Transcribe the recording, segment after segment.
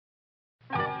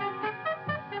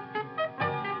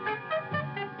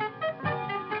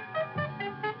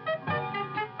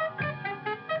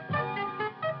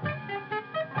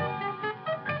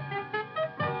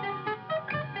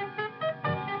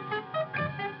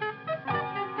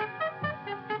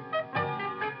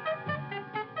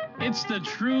It's the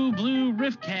True Blue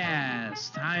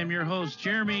Riffcast. I am your host,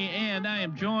 Jeremy, and I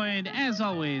am joined, as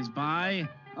always, by...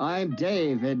 I'm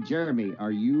Dave, and Jeremy,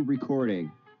 are you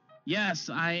recording? Yes,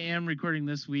 I am recording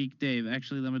this week, Dave.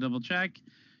 Actually, let me double check.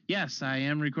 Yes, I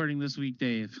am recording this week,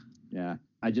 Dave. Yeah,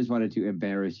 I just wanted to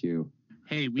embarrass you.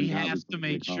 Hey, we have to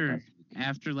make sure.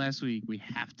 After last week, we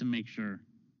have to make sure.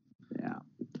 Yeah.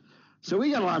 So we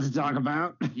got a lot to talk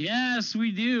about. Yes,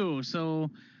 we do.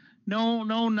 So...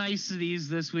 No niceties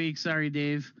this week. Sorry,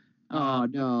 Dave. Oh,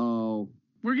 no.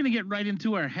 We're going to get right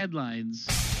into our headlines.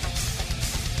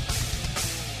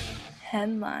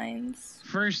 Headlines.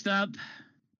 First up,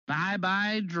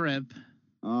 bye-bye Drip.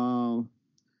 Oh.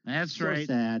 That's so right.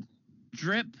 Sad.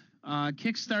 Drip,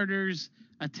 Kickstarter's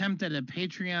attempt at a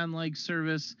Patreon-like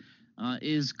service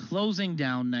is closing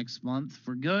down next month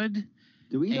for good.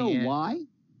 Do we know why?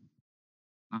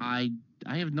 I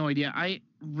have no idea. I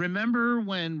remember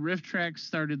when RiffTrax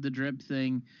started the Drip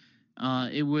thing,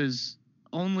 it was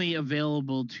only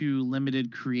available to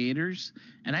limited creators,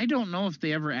 and I don't know if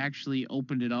they ever actually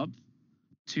opened it up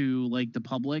to like the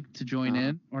public to join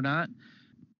in or not.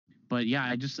 But yeah,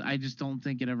 I just don't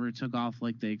think it ever took off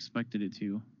like they expected it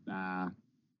to.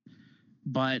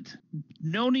 But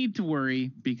no need to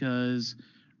worry, because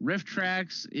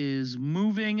RiffTrax is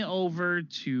moving over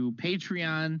to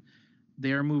Patreon.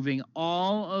 They're moving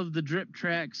all of the Drip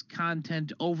Tracks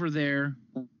content over there.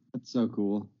 That's so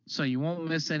cool. So you won't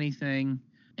miss anything.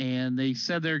 And they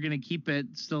said they're going to keep it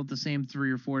still at the same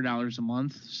 $3 or $4 a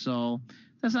month. So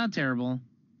that's not terrible.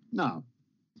 No.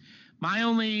 My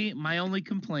only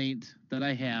complaint that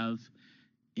I have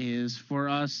is for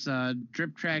us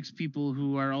Drip Tracks people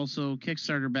who are also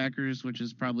Kickstarter backers, which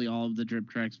is probably all of the Drip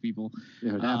Tracks people. Yeah,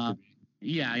 it would have to be.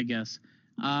 Yeah, I guess.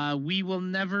 We will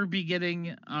never be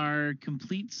getting our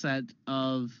complete set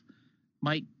of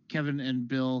Mike, Kevin, and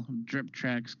Bill Drip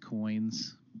Tracks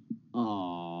coins.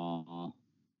 Aww.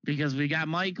 Because we got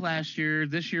Mike last year.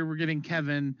 This year we're getting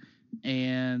Kevin,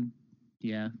 and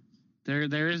yeah,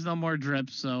 there is no more Drip.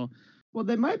 So, well,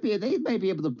 they might be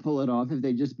able to pull it off if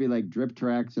they just be like Drip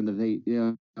Tracks, and if they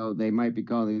they might be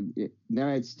calling it. They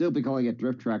might still be calling it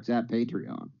Drip Tracks at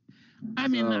Patreon. I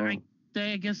mean,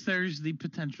 I guess there's the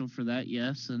potential for that,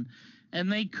 yes,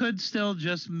 and they could still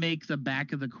just make the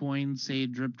back of the coin say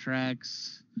Drip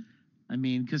Tracks. I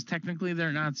mean, because technically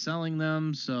they're not selling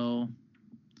them, so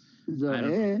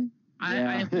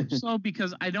I hope so,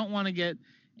 because I don't want to get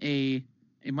a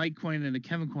Mike coin and a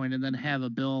Kevin coin and then have a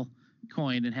Bill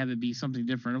coin and have it be something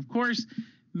different. Of course,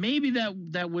 maybe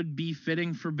that would be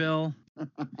fitting for Bill.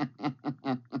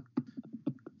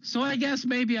 So I guess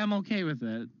maybe I'm okay with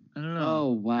it. I don't know.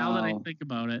 Oh, wow. Now that I think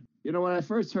about it. You know, when I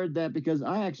first heard that, because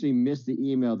I actually missed the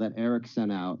email that Eric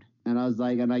sent out. And I was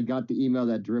like, and I got the email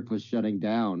that Drip was shutting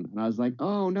down. And I was like,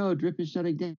 oh, no, Drip is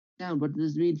shutting down. What does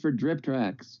this mean for Drip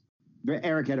Tracks? But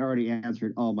Eric had already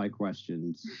answered all my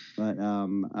questions. But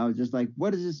I was just like,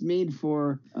 what does this mean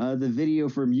for the video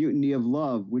for Mutiny of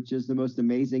Love, which is the most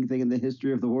amazing thing in the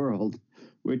history of the world?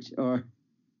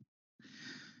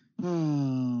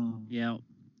 Yeah.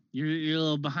 You're a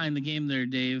little behind the game there,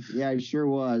 Dave. Yeah, I sure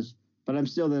was. But I'm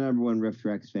still the #1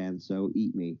 RiffTrax fan, so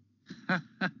eat me.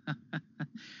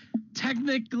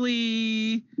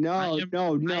 Technically, no. I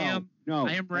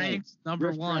am ranked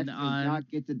number one does on.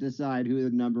 Not get to decide who the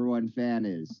 #1 fan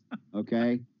is.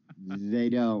 Okay, they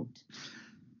don't.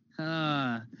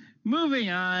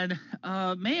 Moving on.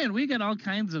 Man, we got all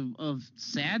kinds of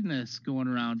sadness going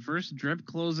around. First, Drip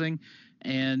closing,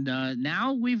 and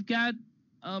now we've got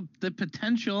the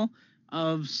potential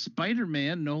of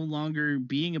Spider-Man no longer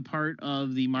being a part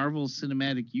of the Marvel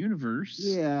Cinematic Universe.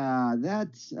 Yeah,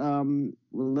 that's well,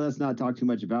 let's not talk too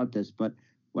much about this, but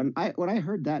when I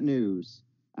heard that news,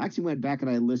 I actually went back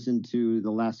and I listened to the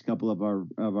last couple of our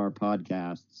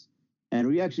podcasts, and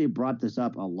we actually brought this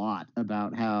up a lot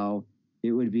about how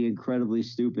it would be incredibly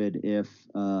stupid if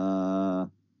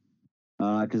because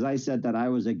I said that I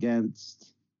was against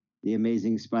the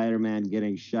Amazing Spider-Man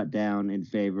getting shut down in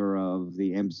favor of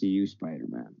the MCU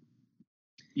Spider-Man.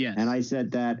 Yes. And I said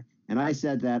that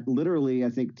literally, I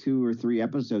think 2 or 3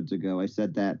 episodes ago, I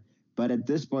said that. But at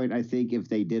this point, I think if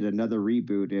they did another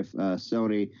reboot, if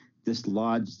Sony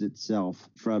dislodged itself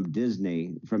from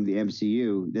Disney, from the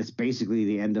MCU, that's basically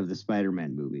the end of the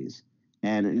Spider-Man movies.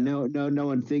 And no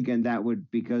one thinking that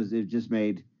would, because it just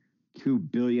made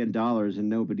 $2 billion and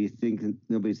nobody's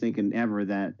thinking ever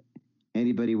that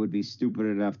anybody would be stupid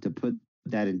enough to put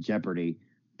that in jeopardy.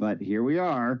 But here we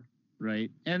are.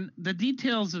 Right. And the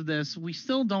details of this, we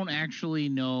still don't actually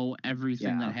know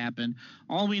everything that happened.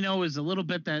 All we know is a little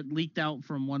bit that leaked out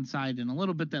from one side and a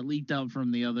little bit that leaked out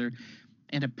from the other.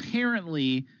 And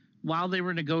apparently, while they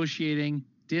were negotiating,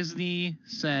 Disney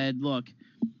said, look,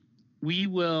 we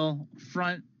will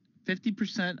front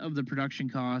 50% of the production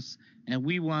costs, and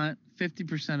we want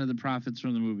 50% of the profits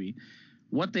from the movie.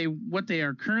 What they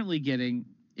are currently getting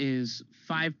is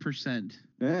 5%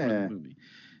 for the movie.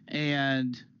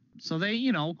 And so they,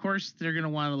 you know, of course, they're going to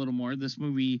want a little more. This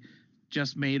movie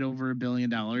just made over $1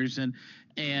 billion.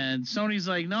 And Sony's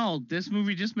like, no, this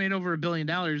movie just made over $1 billion.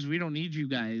 We don't need you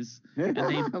guys. And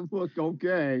look,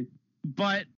 okay.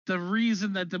 But the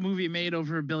reason that the movie made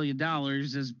over $1 billion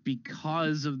is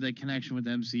because of the connection with the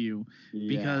MCU.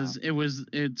 Yeah. Because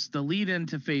it's the lead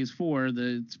into Phase 4,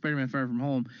 the Spider-Man Far From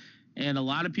Home. And a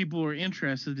lot of people were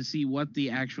interested to see what the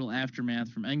actual aftermath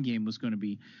from Endgame was going to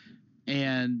be.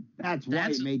 And that's why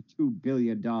it made $2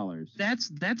 billion.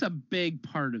 That's a big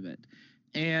part of it.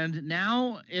 And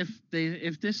now if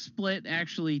this split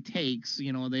actually takes,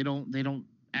 you know, they don't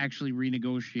actually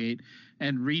renegotiate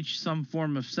and reach some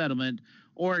form of settlement,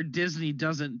 or Disney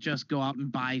doesn't just go out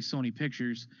and buy Sony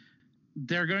Pictures,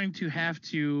 they're going to have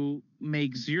to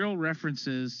make zero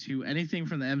references to anything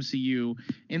from the MCU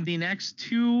in the next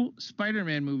 2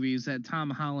 Spider-Man movies that Tom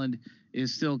Holland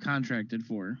is still contracted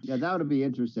for. Yeah, that would be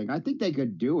interesting. I think they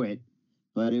could do it,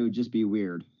 but it would just be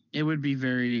weird. It would be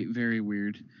very, very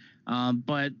weird.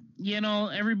 But, you know,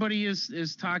 everybody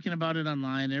is talking about it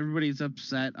online. Everybody's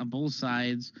upset on both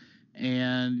sides.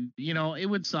 And, you know, it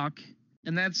would suck.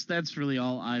 And that's really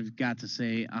all I've got to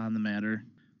say on the matter.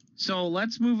 So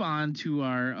let's move on to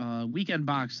our weekend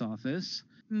box office.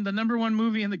 The number 1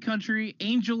 movie in the country,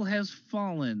 Angel Has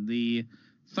Fallen, the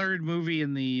 3rd movie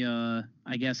in the,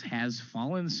 I guess, Has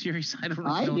Fallen series. I don't know.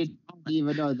 I didn't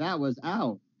even know that was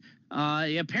out.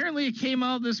 Apparently it came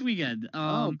out this weekend.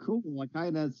 Oh, cool. I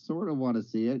kind of sort of want to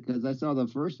see it because I saw the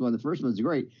first one. The first one's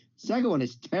great. Second one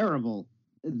is terrible.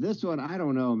 This one, I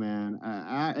don't know, man.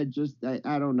 I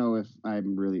don't know if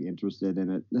I'm really interested in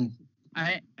it.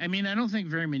 I mean, I don't think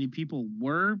very many people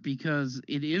were, because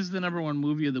it is the number 1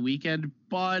 movie of the weekend,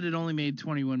 but it only made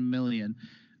 21 million.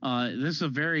 This is a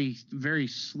very, very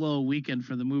slow weekend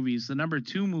for the movies. The number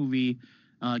 2 movie,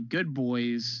 Good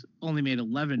Boys, only made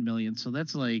 11 million. So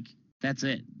that's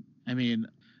it. I mean,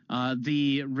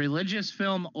 the religious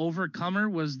film Overcomer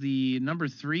was the number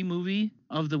 3 movie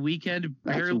of the weekend,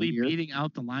 barely beating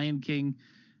out The Lion King.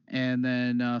 And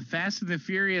then Fast and the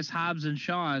Furious, Hobbs and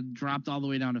Shaw dropped all the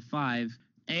way down to 5.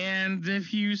 And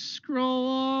if you scroll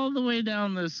all the way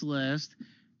down this list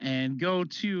and go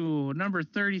to number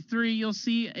 33, you'll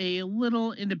see a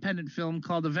little independent film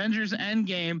called Avengers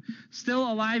Endgame,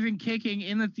 still alive and kicking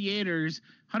in the theaters.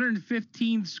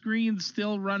 115 screens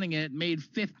still running it, made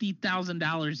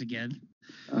 $50,000 again.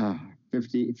 $50,000?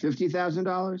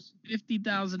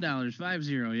 $50,000,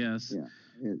 50, yes.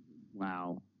 Yeah.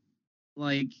 Wow.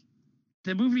 Like,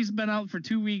 the movie's been out for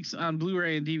 2 weeks on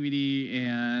Blu-ray and DVD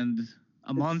and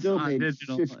a month on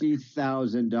digital.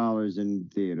 $50,000 in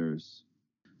theaters.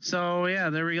 So, yeah,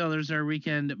 there we go. There's our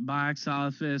weekend box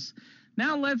office.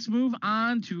 Now let's move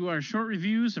on to our short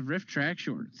reviews of Riff Track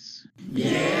Shorts.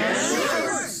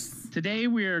 Yes! Today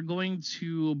we are going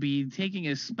to be taking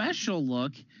a special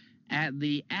look at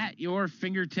the At Your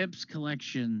Fingertips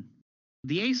collection.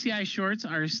 The ACI shorts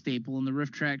are a staple in the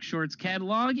Riff Track Shorts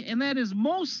catalog, and that is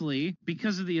mostly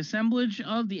because of the assemblage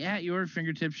of the At Your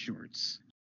Fingertips shorts.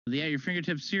 The At Your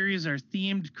Fingertips series are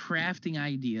themed crafting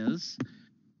ideas,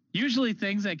 usually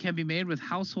things that can be made with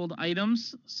household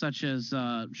items such as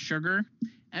sugar,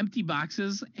 empty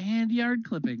boxes, and yard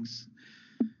clippings.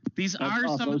 These are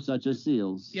also such as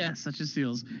seals. Yes, such as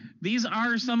seals. These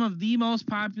are some of the most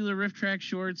popular Riff Track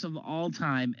shorts of all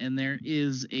time, and there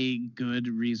is a good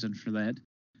reason for that.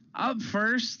 Up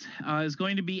first is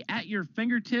going to be At Your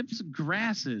Fingertips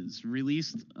Grasses,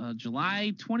 released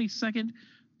July 22nd,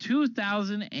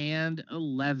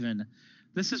 2011.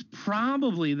 This is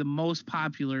probably the most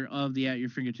popular of the At Your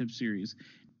Fingertips series.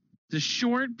 The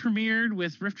short premiered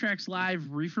with Riff Trax Live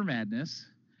Reefer Madness.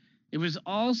 It was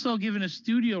also given a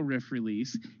studio riff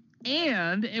release,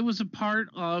 and it was a part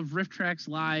of Riff Trax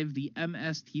Live, the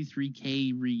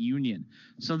MST3K reunion.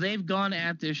 So they've gone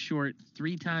at this short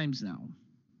 3 times now.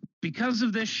 Because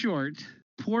of this short,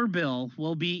 poor Bill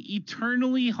will be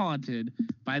eternally haunted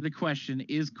by the question,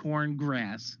 is corn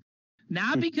grass?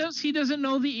 Not because he doesn't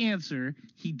know the answer,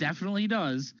 he definitely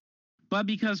does, but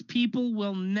because people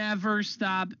will never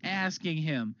stop asking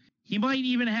him. He might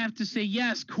even have to say,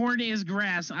 yes, corn is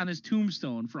grass on his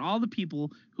tombstone for all the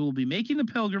people who will be making the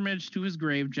pilgrimage to his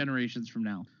grave generations from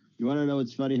now. You want to know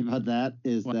what's funny about that?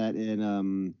 Is what? That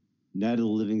in Night of the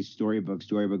Living Storybook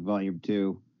Volume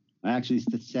 2, I actually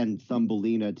sent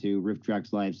Thumbelina to Riff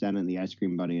Trax Live Santa and the Ice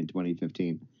Cream Bunny in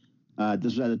 2015.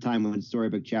 This was at the time when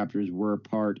storybook chapters were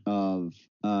part of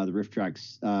the Rift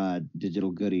Tracks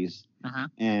digital goodies. Uh-huh.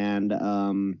 And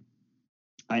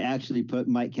I actually put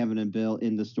Mike, Kevin, and Bill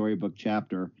in the storybook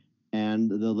chapter. And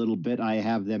the little bit I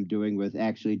have them doing with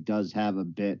actually does have a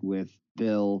bit with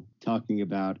Bill talking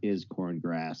about is corn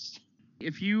grass.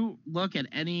 If you look at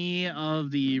any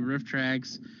of the Rift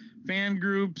Tracks fan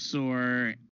groups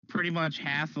or pretty much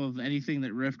half of anything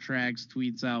that Rift Tracks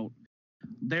tweets out,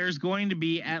 there's going to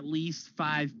be at least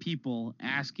 5 people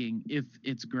asking if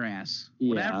it's grass.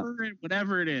 Yeah.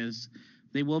 Whatever it is,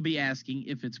 they will be asking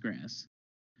if it's grass.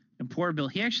 And poor Bill,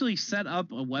 he actually set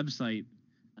up a website.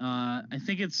 I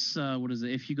think it's, what is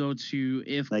it? If you go to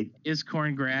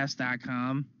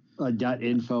iscorngrass.com.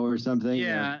 .info or something.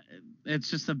 Yeah, it's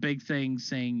just a big thing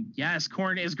saying, yes,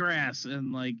 corn is grass.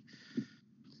 And like,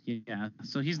 yeah.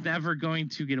 So he's never going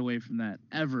to get away from that.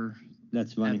 Ever.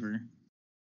 That's funny. Ever.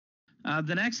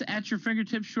 The next At Your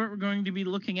Fingertips short we're going to be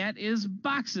looking at is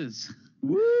Boxes.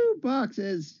 Woo,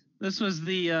 Boxes. This was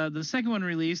the second one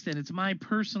released, and it's my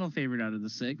personal favorite out of the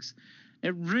 6.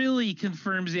 It really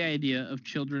confirms the idea of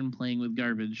children playing with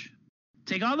garbage.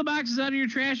 Take all the boxes out of your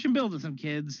trash and build with them,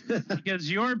 kids,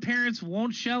 because your parents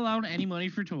won't shell out any money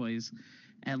for toys.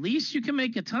 At least you can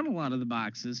make a tunnel out of the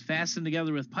boxes, fastened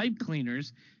together with pipe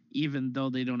cleaners, even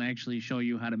though they don't actually show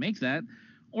you how to make that.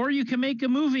 Or you can make a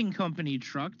moving company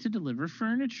truck to deliver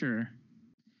furniture.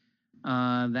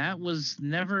 That was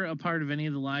never a part of any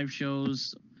of the live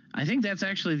shows. I think that's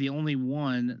actually the only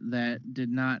one that did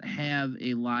not have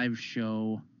a live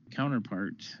show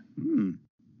counterpart.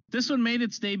 This one made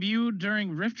its debut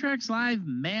during Rift Tracks Live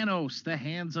Manos, The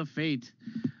Hands of Fate.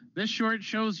 This short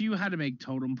shows you how to make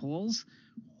totem poles,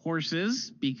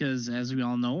 horses, because as we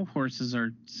all know, horses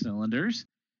are cylinders,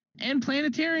 and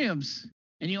planetariums.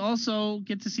 And you also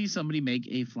get to see somebody make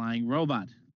a flying robot.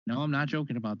 No, I'm not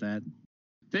joking about that.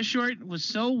 This short was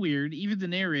so weird, even the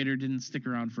narrator didn't stick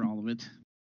around for all of it.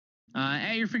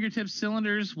 At Your Fingertips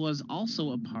Cylinders was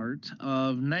also a part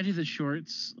of Night of the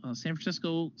Shorts, San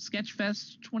Francisco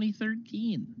Sketchfest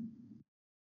 2013.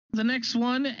 The next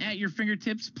one, At Your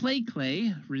Fingertips Play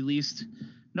Clay, released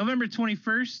November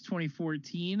 21st,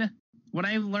 2014. When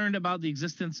I learned about the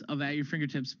existence of At Your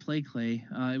Fingertips Play Clay,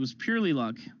 it was purely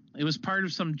luck. It was part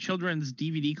of some children's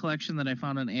DVD collection that I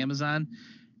found on Amazon.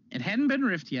 It hadn't been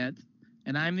riffed yet,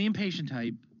 and I'm the impatient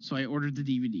type, so I ordered the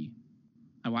DVD.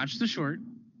 I watched the short,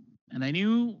 and I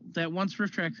knew that once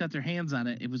Rift Tracks got their hands on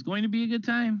it, it was going to be a good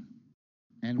time.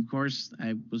 And of course,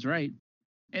 I was right.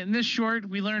 In this short,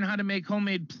 we learn how to make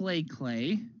homemade play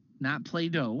clay, not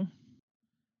Play-Doh,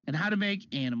 and how to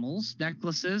make animals,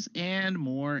 necklaces, and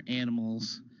more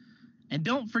animals. And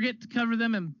don't forget to cover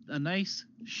them in a nice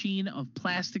sheen of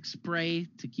plastic spray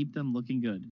to keep them looking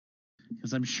good.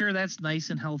 Because I'm sure that's nice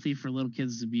and healthy for little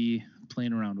kids to be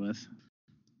playing around with.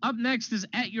 Up next is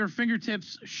At Your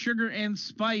Fingertips Sugar and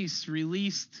Spice,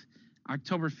 released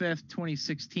October 5th,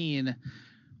 2016.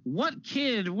 What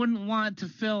kid wouldn't want to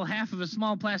fill half of a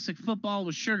small plastic football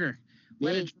with sugar,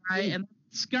 let it dry, and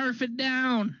scarf it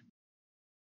down?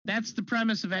 That's the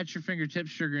premise of At Your Fingertips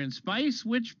Sugar and Spice,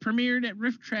 which premiered at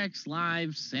Rift Tracks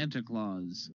Live Santa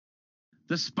Claus.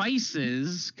 The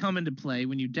spices come into play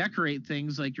when you decorate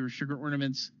things like your sugar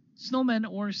ornaments, snowmen,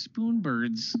 or spoon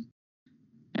birds.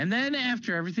 And then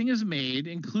after everything is made,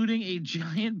 including a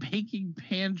giant baking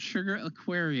pan sugar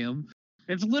aquarium,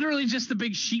 it's literally just a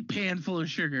big sheet pan full of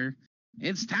sugar.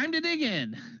 It's time to dig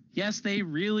in. Yes, they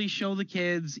really show the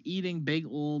kids eating big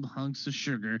old hunks of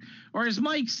sugar. Or as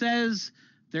Mike says,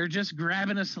 they're just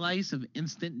grabbing a slice of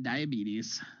instant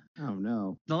diabetes. Oh,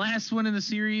 no. The last one in the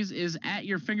series is At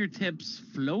Your Fingertips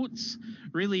Floats,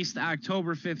 released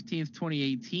October 15th,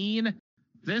 2018.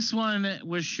 This one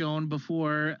was shown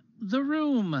before The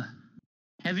Room.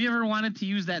 Have you ever wanted to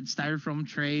use that styrofoam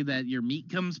tray that your meat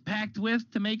comes packed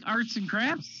with to make arts and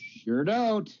crafts? Sure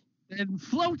don't. And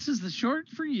Floats is the short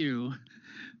for you.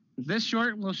 This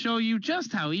short will show you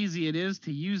just how easy it is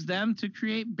to use them to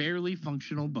create barely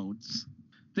functional boats.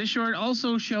 This short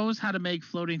also shows how to make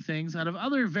floating things out of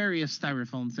other various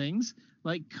styrofoam things,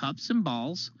 like cups and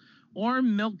balls, or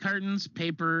milk cartons,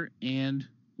 paper, and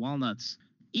walnuts.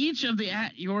 Each of the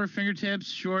At Your Fingertips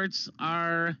shorts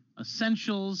are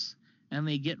essentials, and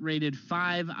they get rated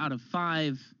 5 out of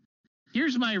 5.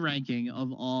 Here's my ranking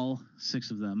of all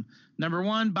 6 of them. Number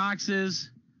 1, Boxes,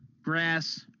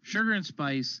 Grass, Sugar and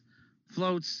Spice,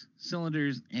 Floats,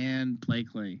 Cylinders, and Play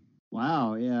Clay.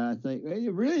 Wow, yeah, I think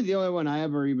really the only one I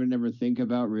ever think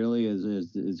about really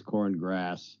is corn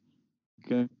grass,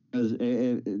 because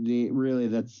really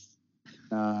that's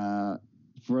for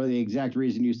the exact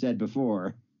reason you said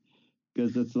before,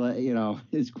 because it's like,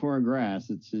 it's corn grass.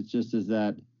 It's just as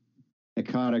that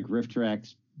iconic Riff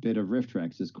Tracks bit of Riff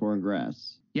Tracks is corn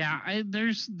grass. Yeah,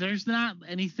 there's not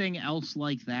anything else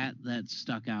like that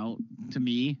stuck out to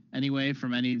me anyway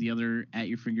from any of the other At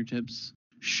Your Fingertips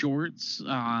shorts.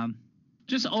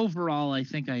 Just overall, I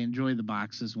think I enjoy the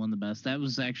boxes one the best. That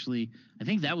was actually, I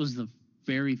think that was the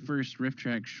very first Riff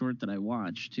Track short that I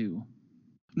watched too.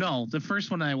 No, the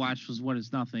first one I watched was What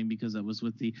Is Nothing because it was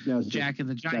with the Jack and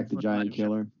the Giant, Jack the Giant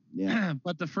Killer. Yeah.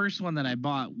 But the first one that I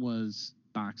bought was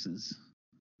boxes.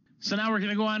 So now we're going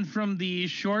to go on from the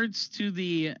shorts to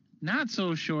the not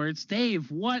so shorts. Dave,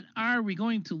 what are we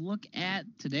going to look at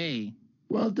today?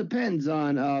 Well, it depends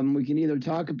on, we can either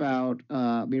talk about,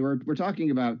 we're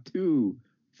talking about 2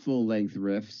 full-length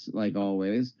riffs, like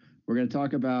always. We're going to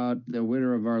talk about the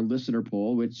winner of our listener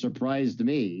poll, which surprised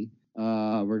me.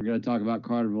 We're going to talk about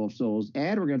Carnival of Souls,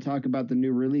 and we're going to talk about the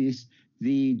new release,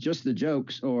 Just the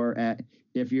Jokes, or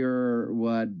if you're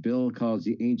what Bill calls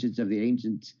the Ancients of the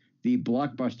Ancients, the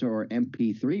blockbuster or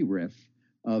MP3 riff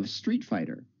of Street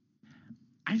Fighter.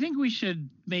 I think we should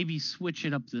maybe switch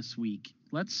it up this week.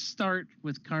 Let's start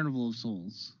with Carnival of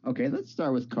Souls. Okay, let's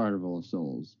start with Carnival of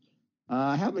Souls.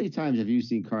 How many times have you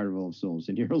seen Carnival of Souls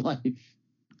in your life?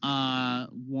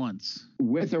 Once.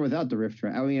 With or without the riff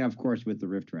track? I mean, of course, with the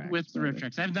riff track. With the riff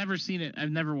tracks. I've never seen it.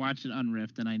 I've never watched it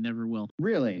unriffed, and I never will.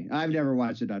 Really? I've never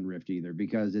watched it unriffed either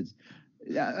because it's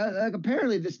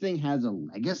apparently this thing has a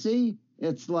legacy.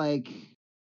 It's like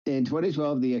in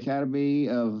 2012, the Academy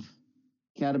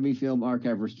Film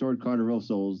Archive restored Carnival of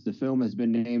Souls. The film has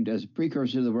been named as a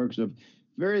precursor to the works of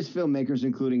various filmmakers,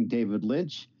 including David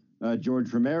Lynch,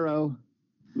 George Romero,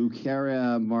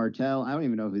 Lucaria Martel, I don't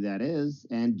even know who that is,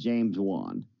 and James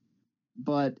Wan.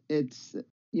 But it's,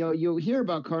 you hear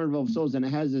about Carnival of Souls, and it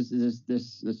has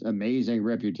this amazing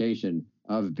reputation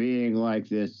of being like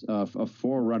this, a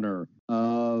forerunner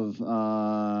of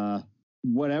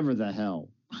whatever the hell,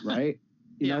 right?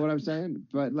 You know what I'm saying?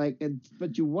 But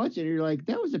but you watch it and you're like,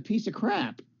 that was a piece of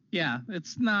crap. Yeah,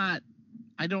 it's not.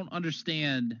 I don't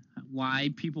understand why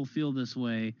people feel this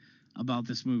way about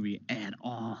this movie at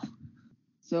all.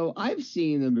 So I've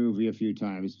seen the movie a few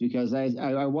times because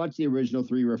I watched the original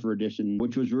 3-riffer edition,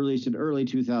 which was released in early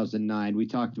 2009. We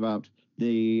talked about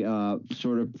the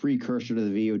sort of precursor to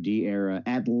the VOD era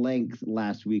at length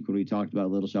last week when we talked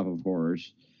about Little Shop of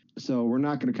Horrors. So we're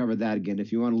not going to cover that again.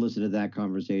 If you want to listen to that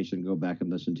conversation, go back and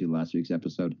listen to last week's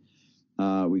episode.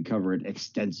 We cover it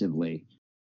extensively.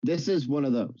 This is one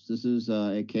of those. This is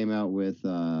it came out with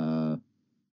not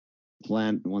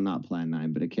Plan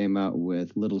 9, but it came out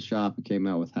with Little Shop. It came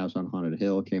out with House on Haunted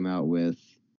Hill. It came out with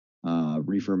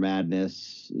Reefer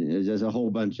Madness. There's a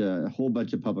whole bunch of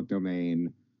public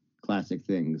domain classic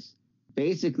things.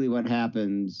 Basically, what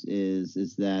happens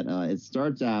is that it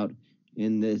starts out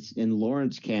in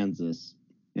Lawrence, Kansas,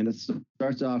 and it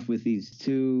starts off with these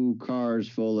 2 cars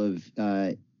full of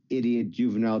idiot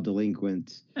juvenile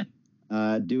delinquents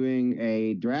doing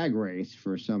a drag race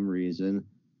for some reason,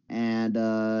 and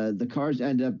the cars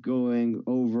end up going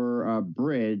over a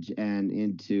bridge and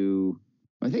into,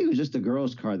 I think it was just the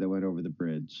girl's car that went over the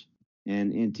bridge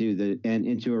and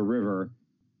into a river,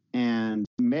 and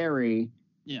Mary,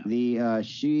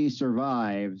 she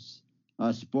survives.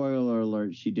 Spoiler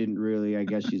alert, she didn't really. I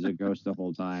guess she's a ghost the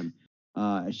whole time.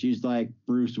 She's like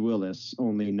Bruce Willis,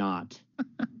 only not.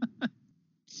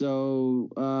 So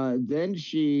then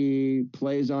she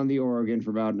plays on the organ for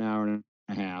about an hour and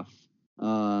a half,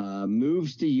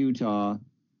 moves to Utah,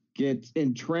 gets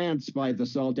entranced by the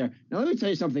salt air. Now, let me tell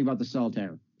you something about the salt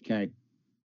air, okay?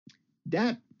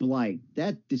 That blight,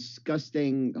 that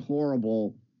disgusting,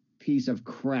 horrible piece of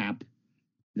crap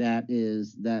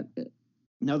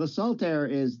Now, the Saltair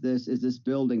is this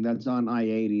building that's on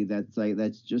I-80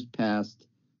 that's just past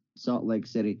Salt Lake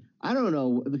City. I don't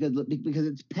know because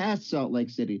it's past Salt Lake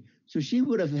City, so she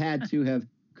would have had to have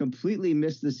completely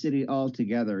missed the city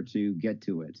altogether to get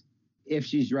to it if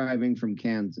she's driving from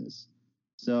Kansas.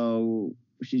 So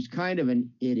she's kind of an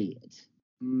idiot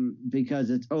because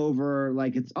it's over,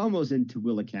 it's almost in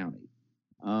Tooele County.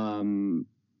 I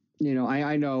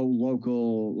know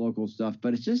local stuff,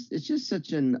 but it's just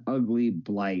such an ugly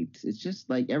blight. It's just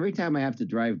like every time I have to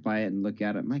drive by it and look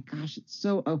at it, my gosh, it's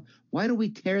so. Why do we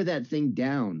tear that thing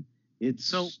down? It's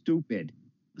so stupid.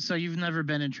 So you've never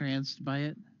been entranced by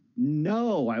it?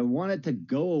 No, I want it to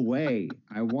go away.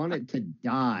 I want it to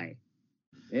die.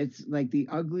 It's like the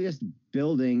ugliest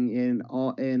building in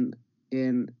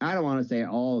I don't want to say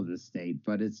all of the state,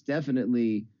 but it's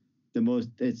definitely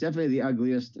the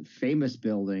ugliest famous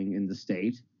building in the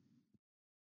state.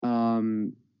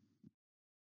 Nobody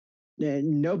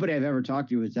I've ever talked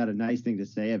to has had a nice thing to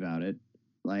say about it.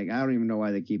 I don't even know why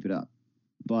they keep it up.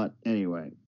 But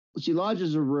anyway, she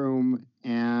lodges a room,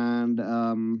 and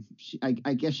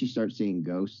I guess she starts seeing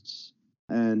ghosts.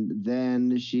 And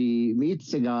then she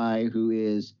meets a guy who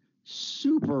is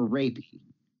super rapey.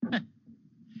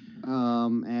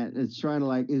 And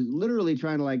is literally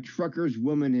trying to like trucker's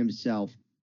woman himself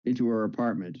into her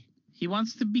apartment. He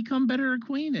wants to become better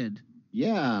acquainted.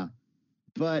 Yeah,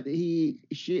 but she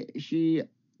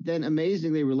then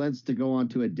amazingly relents to go on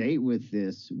to a date with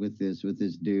this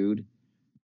dude.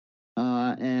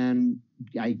 And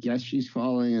I guess she's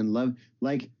falling in love.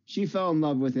 Like, she fell in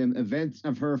love with him. Events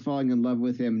of her falling in love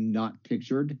with him not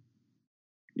pictured.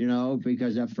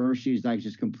 Because at first she's like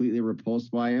just completely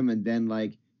repulsed by him, and then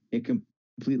like it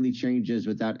completely changes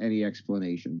without any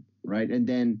explanation, right? And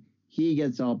then he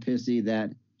gets all pissy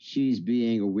that she's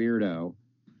being a weirdo.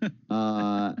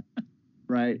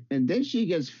 Right. And then she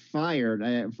gets fired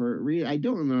I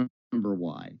don't remember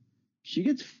why. She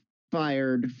gets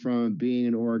fired from being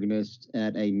an organist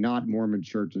at a not Mormon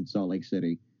church in Salt Lake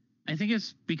City. I think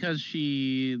it's because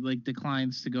she like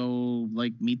declines to go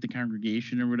like meet the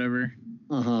congregation or whatever.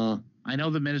 I know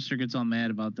the minister gets all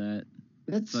mad about that.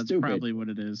 That's stupid. Probably what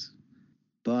it is.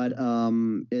 But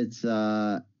it's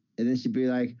and then she'd be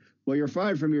like, well, you're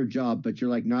fired from your job, but you're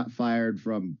like not fired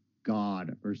from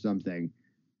God or something.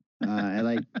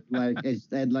 And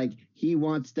like he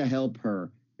wants to help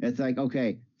her. It's like,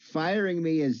 okay, firing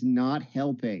me is not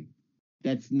helping.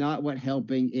 That's not what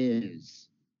helping is.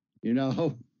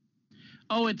 Oh,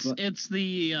 it's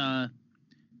the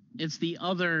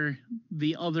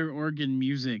other organ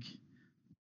music.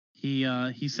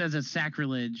 He says it's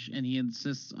sacrilege, and he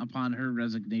insists upon her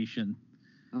resignation.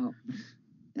 Oh,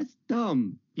 that's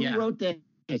dumb. Yeah. Who wrote this?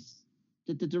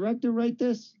 Did the director write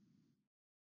this?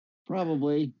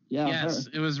 Probably. Yeah. Yes,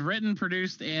 it was written,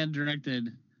 produced, and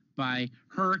directed by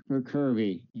Herc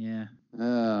Kirby. Yeah.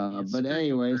 But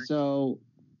anyway, so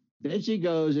then she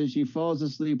goes and she falls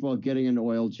asleep while getting an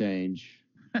oil change,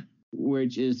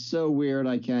 which is so weird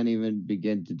I can't even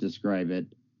begin to describe it.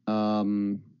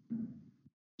 Then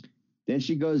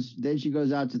she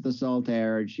goes out to the salt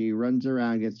air and she runs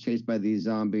around, gets chased by these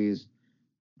zombies.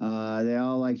 They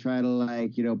all like try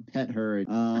to pet her.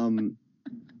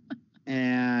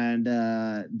 And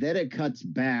then it cuts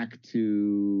back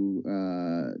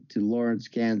to Lawrence,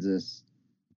 Kansas,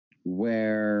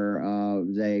 where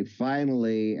they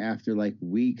finally, after like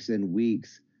weeks and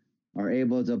weeks, are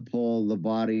able to pull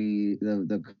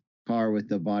the car with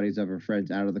the bodies of her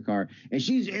friends out of the car, and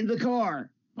she's in the car.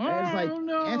 Oh, and it's like,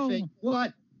 no! Effing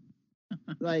what?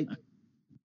 Like,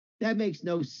 that makes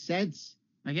no sense.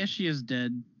 I guess she is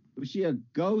dead. Was she a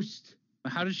ghost?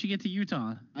 But how did she get to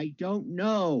Utah? I don't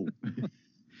know.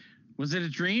 Was it a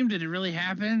dream? Did it really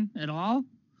happen at all?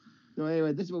 So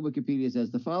anyway, this is what Wikipedia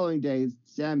says. The following day,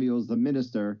 Samuels, the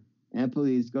minister, and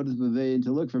police go to the pavilion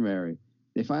to look for Mary.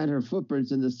 They find her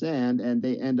footprints in the sand, and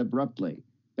they end abruptly.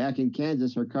 Back in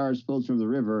Kansas, her car is pulled from the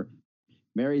river.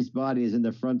 Mary's body is in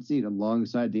the front seat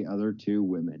alongside the other two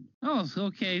women. Oh,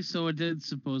 okay. So it did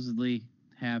supposedly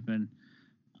happen.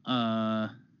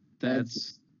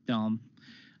 That's dumb.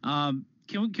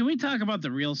 Can we talk about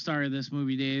the real star of this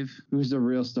movie, Dave? Who's the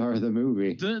real star of the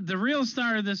movie? The real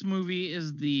star of this movie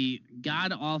is the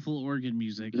god-awful organ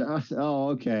music. Oh,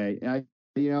 okay.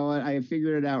 You know what? I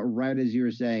figured it out right as you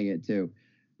were saying it, too.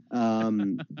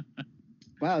 Wow,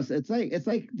 it's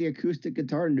like the acoustic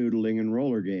guitar noodling in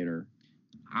Roller Gator.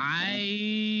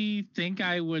 I think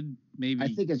I would maybe... I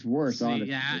think it's worse,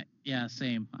 honestly. Yeah,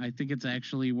 same. I think it's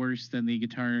actually worse than the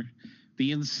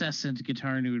incessant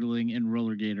guitar noodling in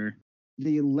Roller Gator.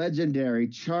 The legendary,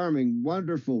 charming,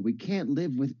 wonderful, we can't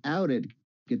live without it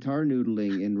guitar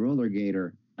noodling in Roller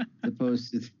Gator.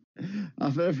 Opposed to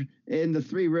in the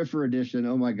Three Riffer edition.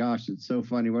 Oh my gosh, it's so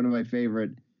funny. One of my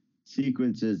favorite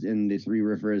sequences in the Three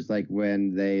Riffer is like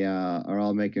when they are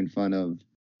all making fun of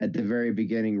at the very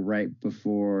beginning, right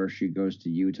before she goes to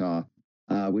Utah,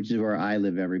 which is where I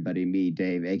live. Everybody, me,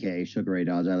 Dave, aka Sugar Ray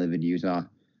Dolls. I live in Utah.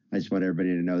 I just want everybody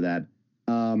to know that.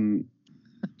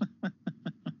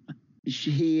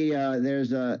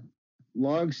 There's a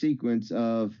long sequence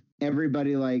of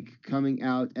everybody like coming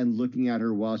out and looking at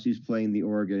her while she's playing the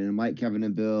organ, and Mike, Kevin,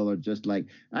 and Bill are just like,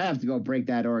 I have to go break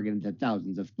that organ into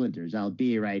thousands of splinters. I'll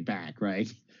be right back,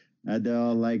 right? And they're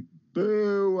all like,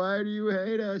 boo, why do you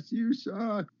hate us? You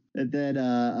suck. And then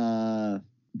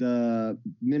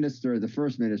the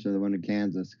first minister, the one in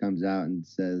Kansas, comes out and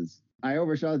says, I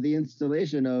oversaw the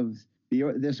installation of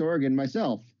this organ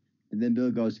myself. And then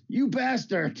Bill goes, you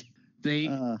bastard! They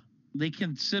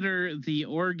consider the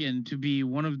organ to be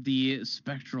one of the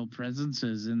spectral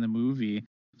presences in the movie,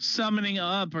 summoning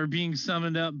up or being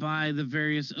summoned up by the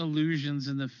various allusions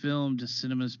in the film to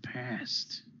cinema's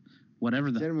past. whatever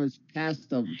the Cinema's past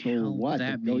to hell what? The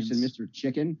that Ghost and means. Mr.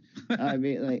 Chicken? I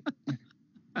mean, like,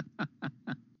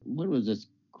 what was this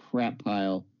crap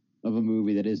pile of a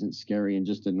movie that isn't scary and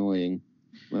just annoying?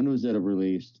 When was it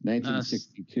released?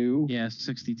 1962? Yeah,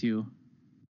 62.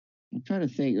 I'm trying to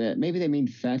think that maybe they mean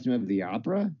Phantom of the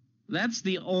Opera? That's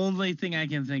the only thing I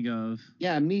can think of.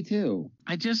 Yeah, me too.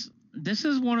 This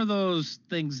is one of those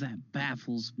things that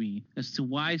baffles me as to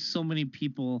why so many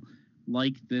people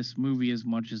like this movie as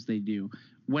much as they do.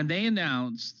 When they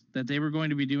announced that they were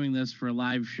going to be doing this for a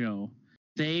live show,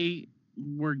 they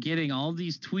were getting all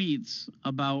these tweets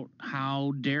about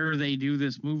how dare they do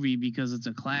this movie because it's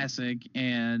a classic,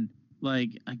 and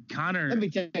like Connor. Let me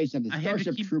tell you something.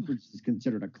 Starship Troopers is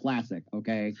considered a classic,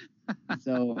 okay?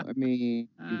 So, I mean,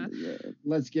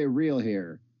 let's get real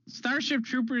here. Starship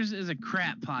Troopers is a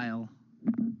crap pile.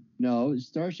 No,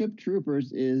 Starship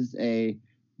Troopers is a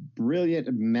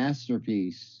brilliant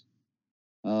masterpiece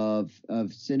of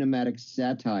cinematic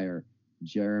satire,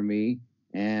 Jeremy,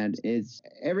 and it's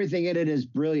everything in it is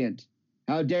brilliant.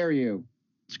 How dare you?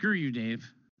 Screw you, Dave.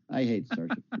 I hate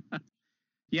Starship Troopers.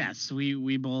 Yes,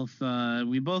 we both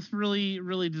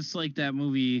really dislike that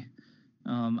movie.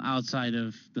 Outside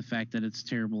of the fact that it's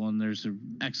terrible and there's an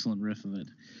excellent riff of it.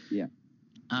 Yeah.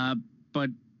 But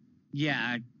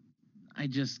yeah, I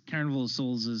just Carnival of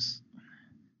Souls is,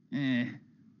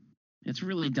 it's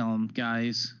really dumb,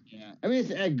 guys. Yeah. I mean,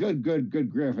 it's a good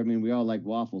griff. I mean, we all like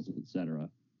waffles, etc.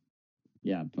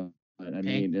 Yeah, but I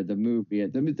mean, the movie,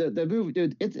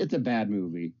 dude, it's a bad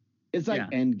movie. It's like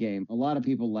Endgame. A lot of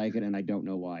people like it, and I don't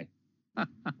know why.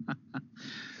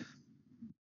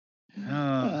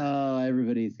 Oh,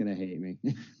 everybody's gonna hate me.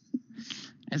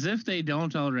 As if they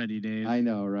don't already, Dave. I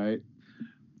know, right?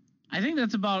 I think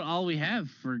that's about all we have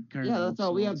for Carnival. Yeah, that's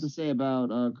all we have to say about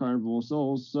Carnival of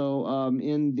Souls. So,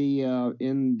 in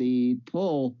the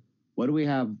poll, what do we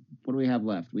have? What do we have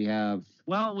left? We have the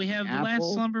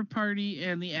Last Slumber Party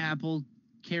and the Apple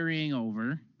carrying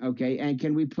over. Okay, and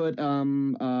can we put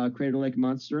Crater Lake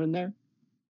Monster in there?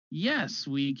 Yes,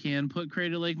 we can put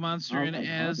Crater Lake Monster in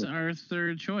as our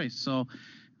third choice. So,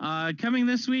 coming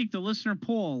this week, the listener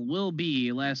poll will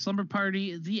be Last Slumber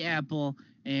Party, The Apple,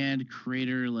 and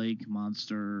Crater Lake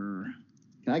Monster.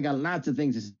 I got lots of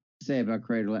things to say about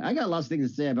Crater Lake. I got lots of things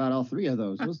to say about all three of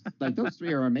those. Those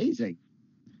three are amazing.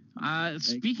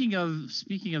 Speaking of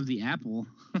The Apple,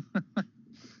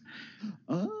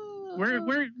 we're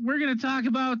gonna talk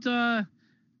about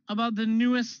the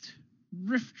newest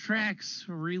Riff Tracks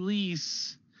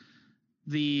release,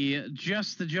 the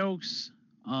Just the Jokes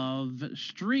of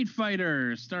Street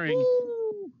Fighter, starring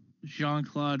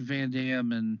Jean-Claude Van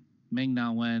Damme and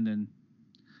Ming-Na Wen, and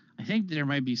I think there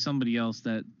might be somebody else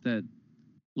that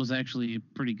was actually a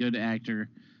pretty good actor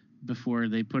before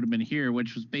they put him in here,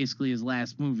 which was basically his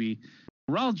last movie.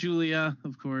 Raul Julia,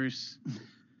 of course.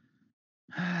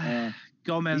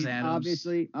 Gomez Addams.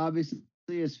 Obviously,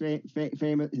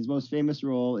 his most famous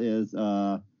role is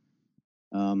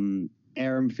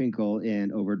Aram Finkel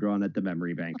in Overdrawn at the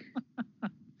Memory Bank.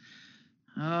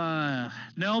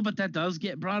 No, but that does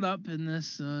get brought up in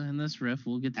this riff.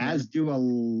 We'll get to as that. Do a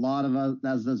lot of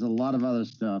there's a lot of other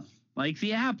stuff, like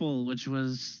The Apple, which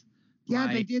was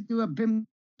they did do a Bim's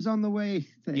on the Way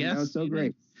thing. Yes, that was so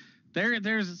great.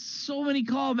 There's so many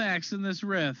callbacks in this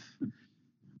riff.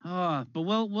 But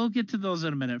we'll get to those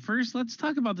in a minute. First, let's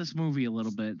talk about this movie a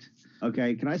little bit.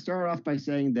 Okay, can I start off by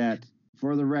saying that,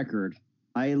 for the record,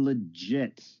 I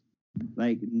legit,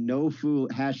 no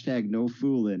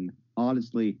fooling,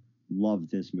 honestly love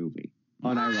this movie.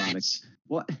 Unironic.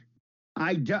 What?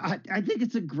 I think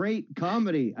it's a great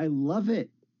comedy. I love it.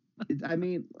 I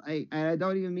mean, I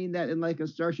don't even mean that in like a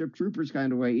Starship Troopers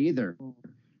kind of way either.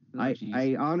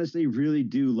 I honestly really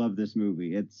do love this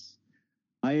movie.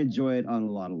 I enjoy it on a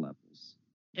lot of levels.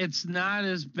 It's not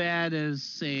as bad as,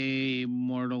 say,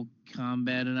 Mortal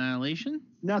Kombat Annihilation.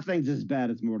 Nothing's as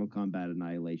bad as Mortal Kombat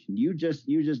Annihilation. You just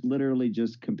literally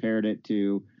just compared it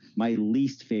to my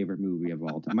least favorite movie of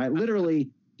all time. I literally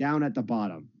down at the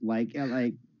bottom. Like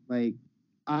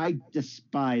I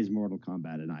despise Mortal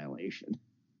Kombat Annihilation.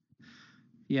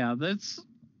 Yeah,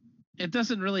 it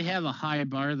doesn't really have a high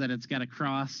bar that it's got to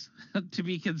cross to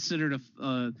be considered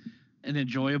an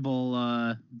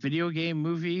enjoyable video game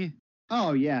movie.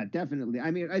 Oh yeah, definitely.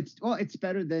 I mean, it's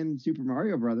better than Super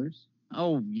Mario Brothers.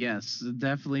 Oh yes,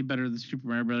 definitely better than Super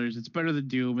Mario Brothers. It's better than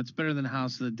Doom. It's better than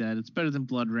House of the Dead. It's better than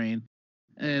Blood Rain.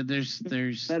 There's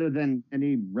better than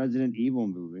any Resident Evil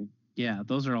movie. Yeah,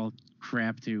 those are all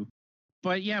crap too.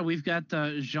 But yeah, we've got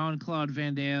Jean-Claude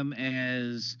Van Damme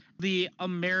as the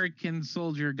American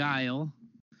soldier Guile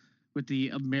with the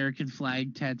American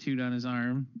flag tattooed on his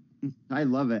arm. I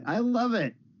love it.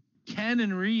 Ken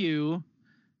and Ryu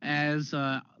as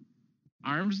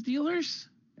arms dealers.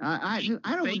 I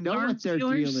don't Fake know what arms their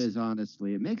dealers? deal is,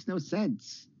 honestly. It makes no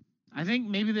sense. I think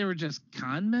maybe they were just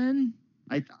con men.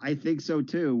 I think so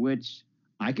too, which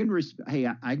I can hey,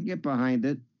 I can get behind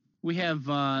it. We have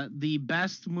the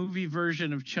best movie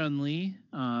version of Chun-Li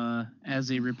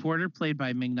as a reporter, played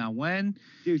by Ming-Na Wen.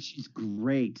 Dude, she's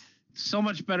great. So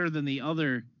much better than the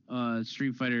other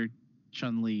Street Fighter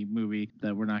Chun-Li movie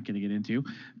that we're not going to get into.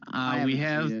 We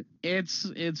have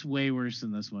it's way worse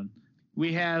than this one.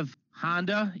 We have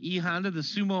Honda, the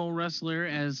sumo wrestler,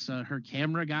 as her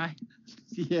camera guy.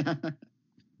 Yeah.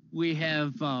 We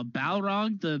have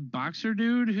Balrog, the boxer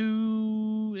dude,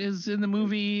 who is in the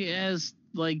movie as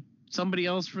like somebody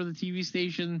else for the TV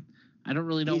station. I don't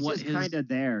really know He's what just kind of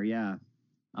there, yeah.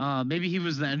 Maybe he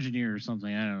was the engineer or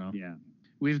something. I don't know. Yeah.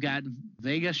 We've got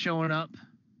Vega showing up.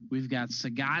 We've got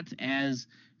Sagat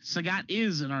Sagat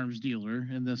is an arms dealer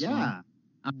in this one.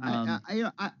 Yeah.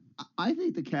 I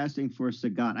think the casting for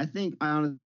Sagat,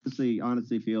 I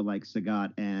honestly feel like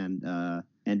Sagat and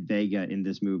Vega in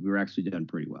this movie were actually done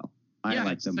pretty well. I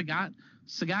like them. Sagat,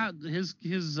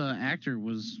 his actor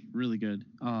was really good.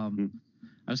 I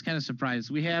was kind of surprised.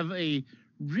 We have a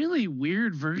really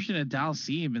weird version of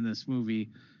Dalsim in this movie.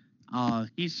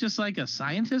 He's just like a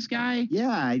scientist guy.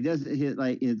 Yeah, he does.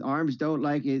 His arms don't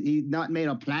he's not made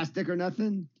of plastic or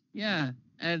nothing. Yeah,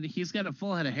 and he's got a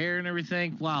full head of hair and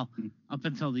everything. Well, up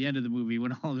until the end of the movie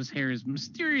when all of his hair is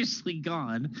mysteriously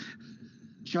gone.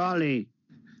 Charlie,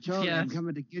 Yes. I'm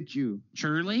coming to get you.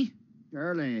 Charlie.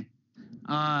 And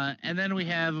then we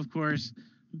have, of course,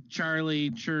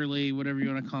 Charlie, whatever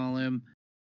you want to call him,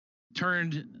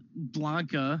 turned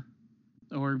Blanca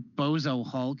or Bozo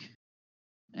Hulk,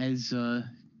 as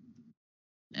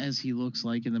he looks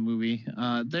like in the movie.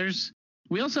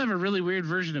 We also have a really weird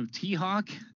version of T-Hawk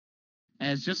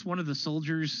as just one of the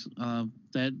soldiers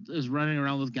that is running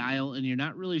around with Guile, and you're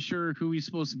not really sure who he's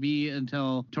supposed to be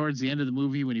until towards the end of the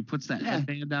movie when he puts that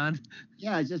headband on.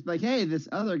 Yeah, it's just like, hey, this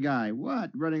other guy,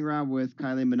 running around with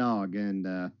Kylie Minogue, and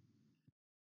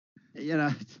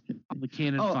the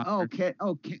cannon fodder.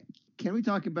 Can we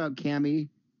talk about Cammy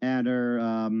and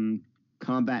her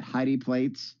combat Heidi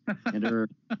plates and her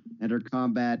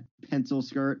combat pencil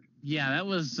skirt? Yeah, that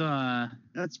was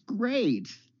that's great.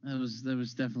 That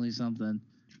was definitely something.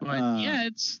 But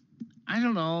I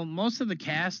don't know. Most of the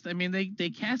cast, I mean, they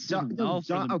cast him well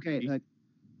for the movie.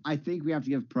 I think we have to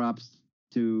give props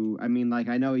to. I mean,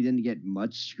 I know he didn't get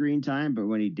much screen time, but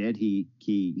when he did, he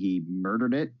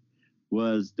murdered it.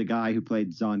 Was the guy who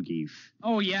played Zangief?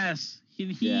 Oh yes,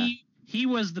 he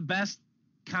was the best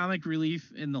comic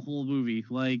relief in the whole movie.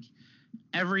 Like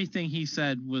everything he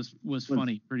said was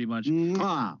funny, pretty much.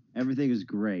 Everything is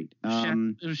great.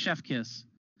 It was Chef Kiss.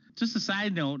 Just a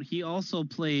side note, he also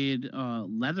played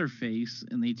Leatherface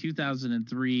in the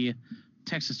 2003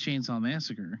 Texas Chainsaw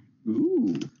Massacre.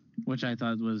 Ooh. Which I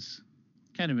thought was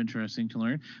kind of interesting to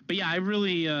learn. But yeah, I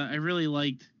really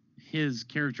liked his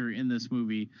character in this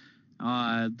movie.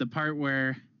 The part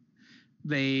where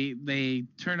they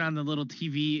turn on the little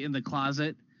TV in the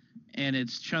closet and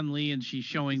it's Chun-Li and she's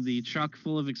showing the truck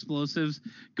full of explosives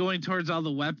going towards all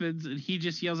the weapons, and he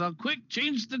just yells out, "Quick,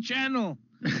 change the channel!"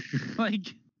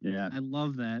 Yeah, I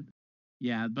love that.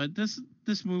 Yeah, but this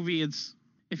movie, it's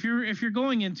if you're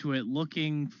going into it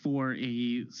looking for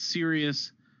a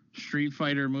serious Street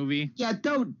Fighter movie,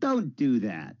 don't do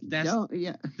that. This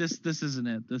isn't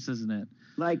it. This isn't it.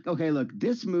 Look,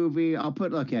 this movie,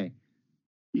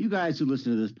 you guys who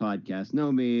listen to this podcast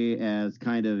know me as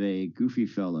kind of a goofy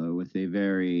fellow with a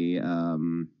very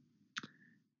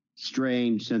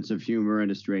strange sense of humor and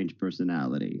a strange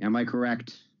personality. Am I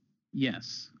correct?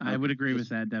 Yes, I would agree with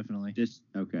that, definitely. Yes.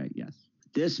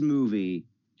 This movie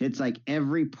hits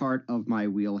every part of my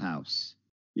wheelhouse.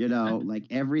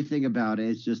 Everything about it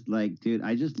is just dude,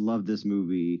 I just love this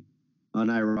movie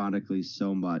unironically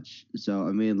so much. So,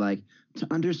 I mean, to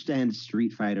understand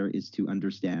Street Fighter is to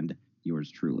understand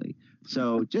yours truly.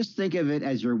 So just think of it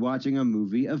as you're watching a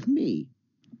movie of me.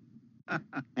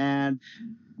 and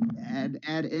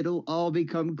it'll all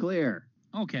become clear.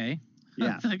 Okay.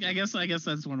 Yeah. I guess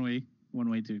that's one way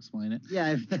to explain it.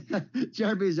 Yeah.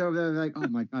 Jeremy's over there like, oh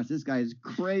my gosh, this guy is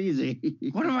crazy.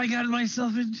 What have I gotten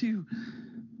myself into?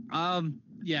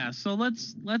 Yeah, so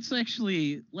let's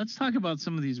talk about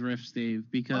some of these riffs, Dave,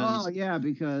 because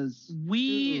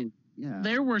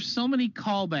there were so many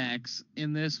callbacks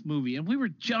in this movie, and we were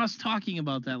just talking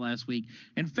about that last week.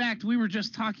 In fact, we were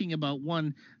just talking about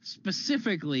one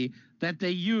specifically that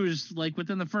they used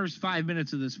within the first 5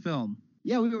 minutes of this film.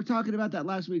 Yeah, we were talking about that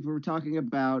last week. We were talking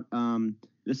about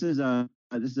this is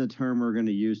this is a term we're going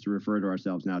to use to refer to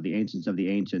ourselves now, the ancients of the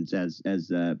ancients, as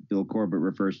Bill Corbett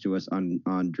refers to us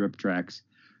on Drip Tracks.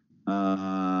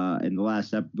 In the last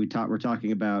step, we're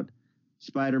talking about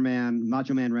Spider-Man,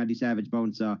 Macho Man Randy Savage,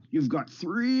 Bonesaw. You've got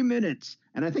 3 minutes,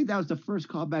 and I think that was the first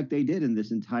callback they did in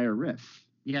this entire riff.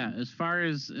 Yeah, as far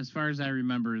as I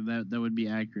remember, that would be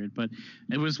accurate. But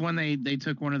it was when they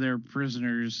took one of their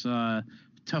prisoners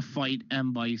to fight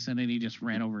M. Bison, and he just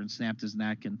ran over and snapped his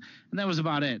neck, and that was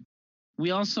about it.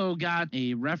 We also got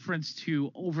a reference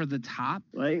to Over the Top.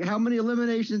 Like, how many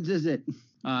eliminations is it?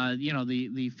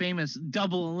 The famous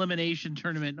double elimination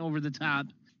tournament Over the Top.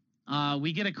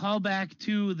 We get a callback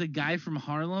to the guy from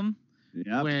Harlem.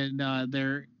 Yep. When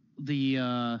they're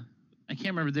I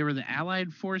can't remember. They were the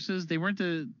Allied forces. They weren't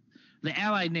the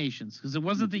Allied nations, because it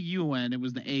wasn't the UN. It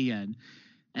was the AN.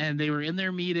 And they were in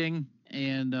their meeting,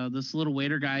 and this little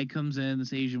waiter guy comes in,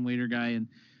 this Asian waiter guy, and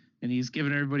he's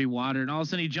giving everybody water. And all of a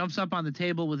sudden, he jumps up on the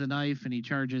table with a knife, and he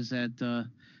charges at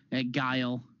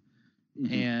Guile.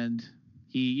 Mm-hmm. And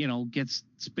he, gets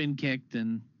spin kicked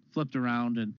and flipped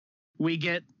around. And we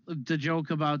get the joke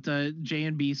about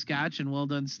J&B Scotch and Well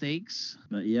Done Steaks.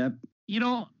 Yep.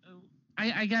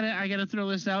 I gotta throw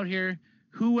this out here.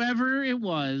 Whoever it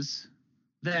was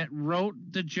that wrote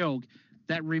the joke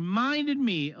that reminded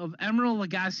me of Emeril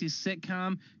Lagasse's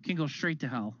sitcom can go straight to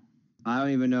hell. I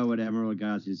don't even know what Emeril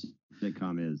Lagasse's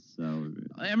sitcom is. So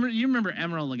you remember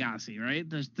Emeril Lagasse, right?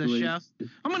 The chef.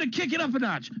 I'm gonna kick it up a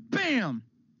notch. Bam.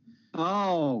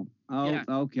 Oh, yeah.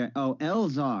 Okay. Oh,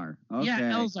 Elzar. Okay. Yeah,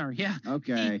 Elzar. Yeah.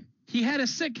 Okay. He had a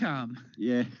sitcom.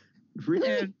 Yeah. Really?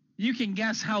 And you can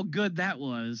guess how good that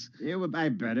was. I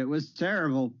bet it was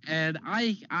terrible. And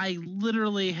I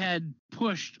literally had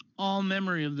pushed all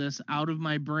memory of this out of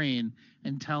my brain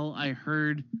until I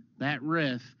heard that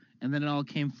riff, and then it all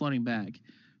came flooding back.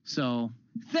 So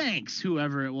thanks,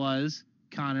 whoever it was.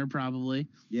 Connor, probably.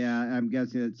 Yeah, I'm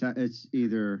guessing it's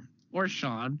either... Or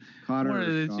Sean. Connor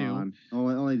or Sean. Two.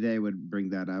 Only they would bring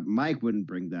that up. Mike wouldn't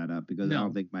bring that up, because I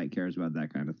don't think Mike cares about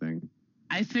that kind of thing.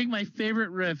 I think my favorite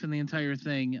riff in the entire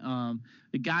thing,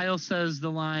 the Guile says the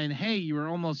line, "Hey, you were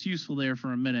almost useful there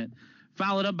for a minute,"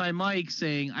 followed up by Mike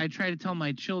saying, "I try to tell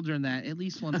my children that at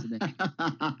least once a day."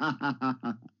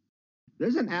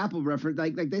 There's an Apple reference,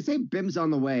 like they say Bim's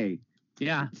on the way.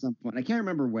 Yeah. At some point. I can't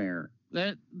remember where.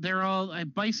 That they're all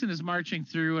Bison is marching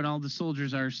through, and all the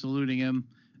soldiers are saluting him,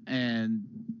 and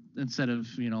instead of,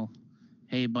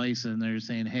 "Hey Bison," they're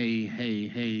saying,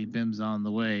 hey, Bim's on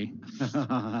the way.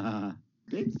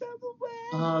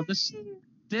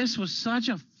 This was such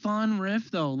a fun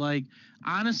riff, though. Like,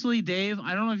 honestly, Dave,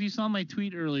 I don't know if you saw my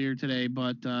tweet earlier today,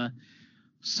 but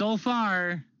so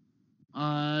far,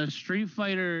 Street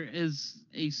Fighter is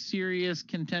a serious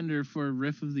contender for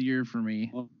riff of the year for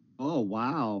me. Oh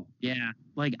wow. Yeah,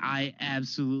 like, I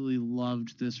absolutely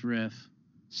loved this riff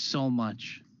so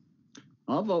much.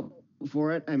 I'll vote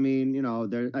for it. I mean,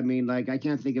 I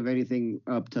can't think of anything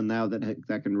up to now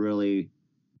that can really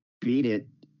beat it.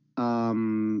 I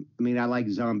like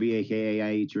Zombie, aka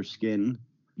I Eat Your Skin.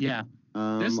 Yeah.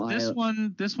 This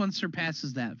one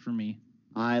surpasses that for me.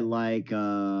 I like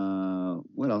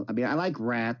what else? I like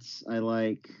Rats. I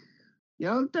like,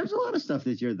 there's a lot of stuff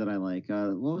this year that I like.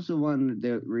 What was the one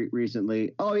that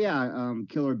recently? Oh yeah,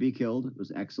 Kill or Be Killed. It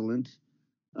was excellent.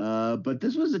 But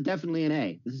this was definitely an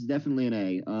A. This is definitely an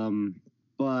A.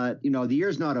 But the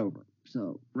year's not over,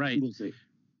 so right. We'll see.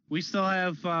 We still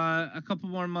have a couple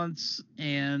more months,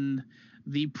 and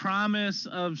the promise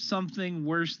of something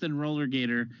worse than Roller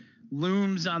Gator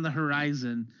looms on the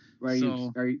horizon. Are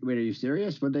you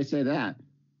serious? When did they say that?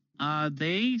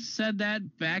 They said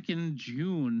that back in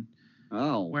June.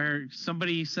 Oh. Where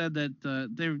somebody said that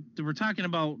they were talking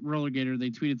about Roller Gator. They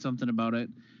tweeted something about it,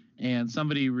 and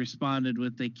somebody responded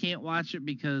with, "They can't watch it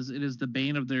because it is the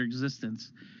bane of their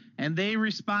existence." And they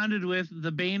responded with,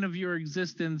 "The bane of your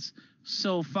existence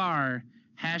so far,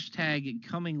 hashtag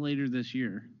coming later this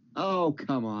year." Oh,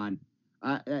 come on.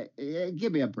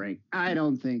 Give me a break. I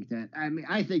don't think that.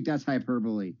 I think that's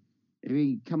hyperbole.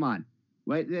 Come on.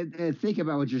 Wait, think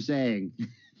about what you're saying.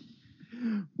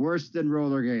 Worse than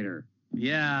Roller Gator.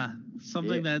 Yeah,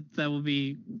 something that will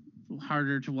be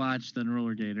harder to watch than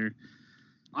Roller Gator.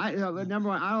 Number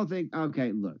one, I don't think.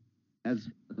 Okay, look,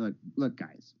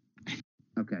 guys.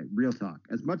 Okay, real talk.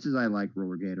 As much as I like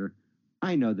Roller Gator,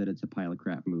 I know that it's a pile of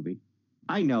crap movie.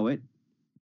 I know it.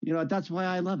 That's why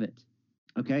I love it.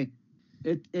 Okay,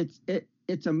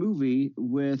 it's a movie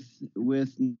with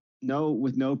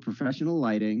no professional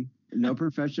lighting, no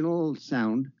professional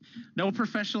sound, no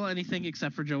professional anything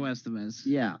except for Joe Estevez.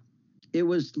 Yeah, it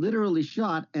was literally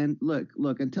shot. And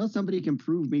look, until somebody can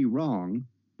prove me wrong,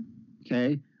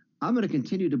 okay, I'm going to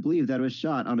continue to believe that it was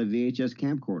shot on a VHS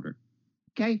camcorder.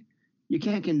 Okay? You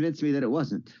can't convince me that it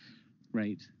wasn't.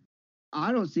 Right.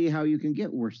 I don't see how you can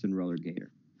get worse than Roller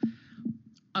Gator.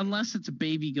 Unless it's a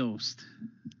baby ghost.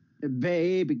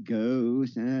 Baby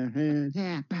ghost.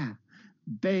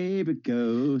 Baby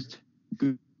ghost.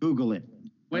 Google it.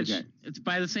 Which, Okay. it's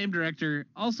by the same director,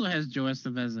 also has Joe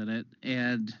Estevez in it,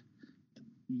 and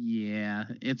yeah,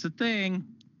 it's a thing.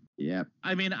 Yep.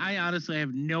 I mean, I honestly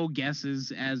have no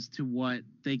guesses as to what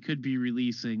they could be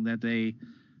releasing that they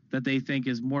think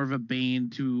is more of a bane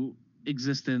to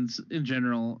existence in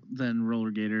general than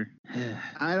Roller Gator.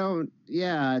 I don't.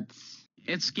 Yeah,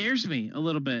 It scares me a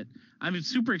little bit. I'm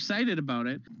super excited about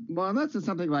it. well, unless it's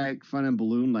something like Fun in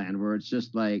Balloon Land, where it's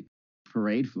just like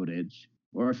parade footage,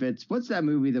 or if it's what's that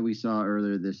movie that we saw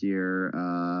earlier this year?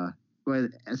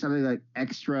 Something like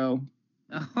Extra.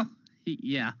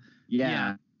 Yeah.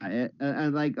 Yeah.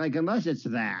 And like unless it's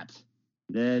that,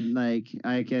 then like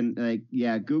I can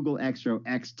Google Extra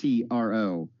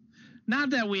XTRO. Not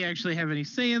that we actually have any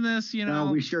say in this, you know.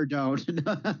 No, we sure don't.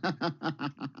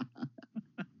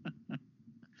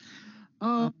 We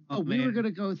were man. going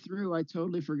to go through. I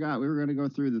totally forgot. We were going to go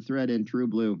through the thread in True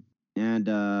Blue and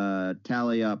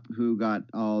tally up who got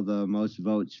all the most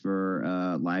votes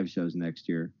for live shows next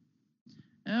year.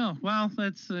 Oh, well,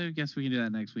 let's I guess we can do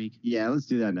that next week. Yeah, let's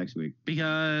do that next week.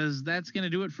 Because that's going to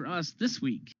do it for us this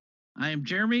week. I am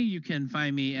Jeremy. You can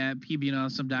find me at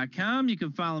pbandawesome.com. You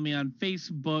can follow me on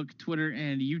Facebook, Twitter,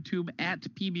 and YouTube at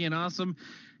pbandawesome.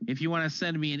 If you want to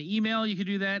send me an email, you can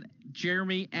do that,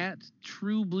 Jeremy at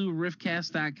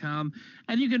trueblueriffcast.com.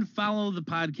 And you can follow the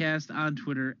podcast on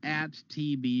Twitter at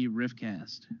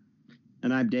tbriffcast.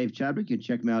 And I'm Dave Chadwick. You can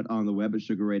check me out on the web at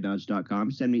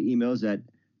sugarraydodge.com. Send me emails at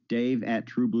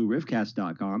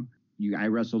dave@trueblueriffcast.com. I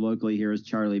wrestle locally here as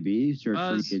Charlie B.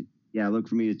 Look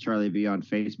for me as Charlie B on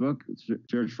Facebook.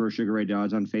 Search for Sugar Ray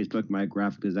Dodge on Facebook. My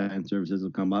graphic design services will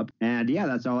come up. And yeah,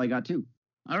 that's all I got too.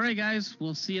 All right, guys.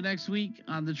 We'll see you next week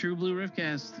on the True Blue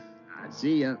Riffcast.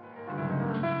 See ya.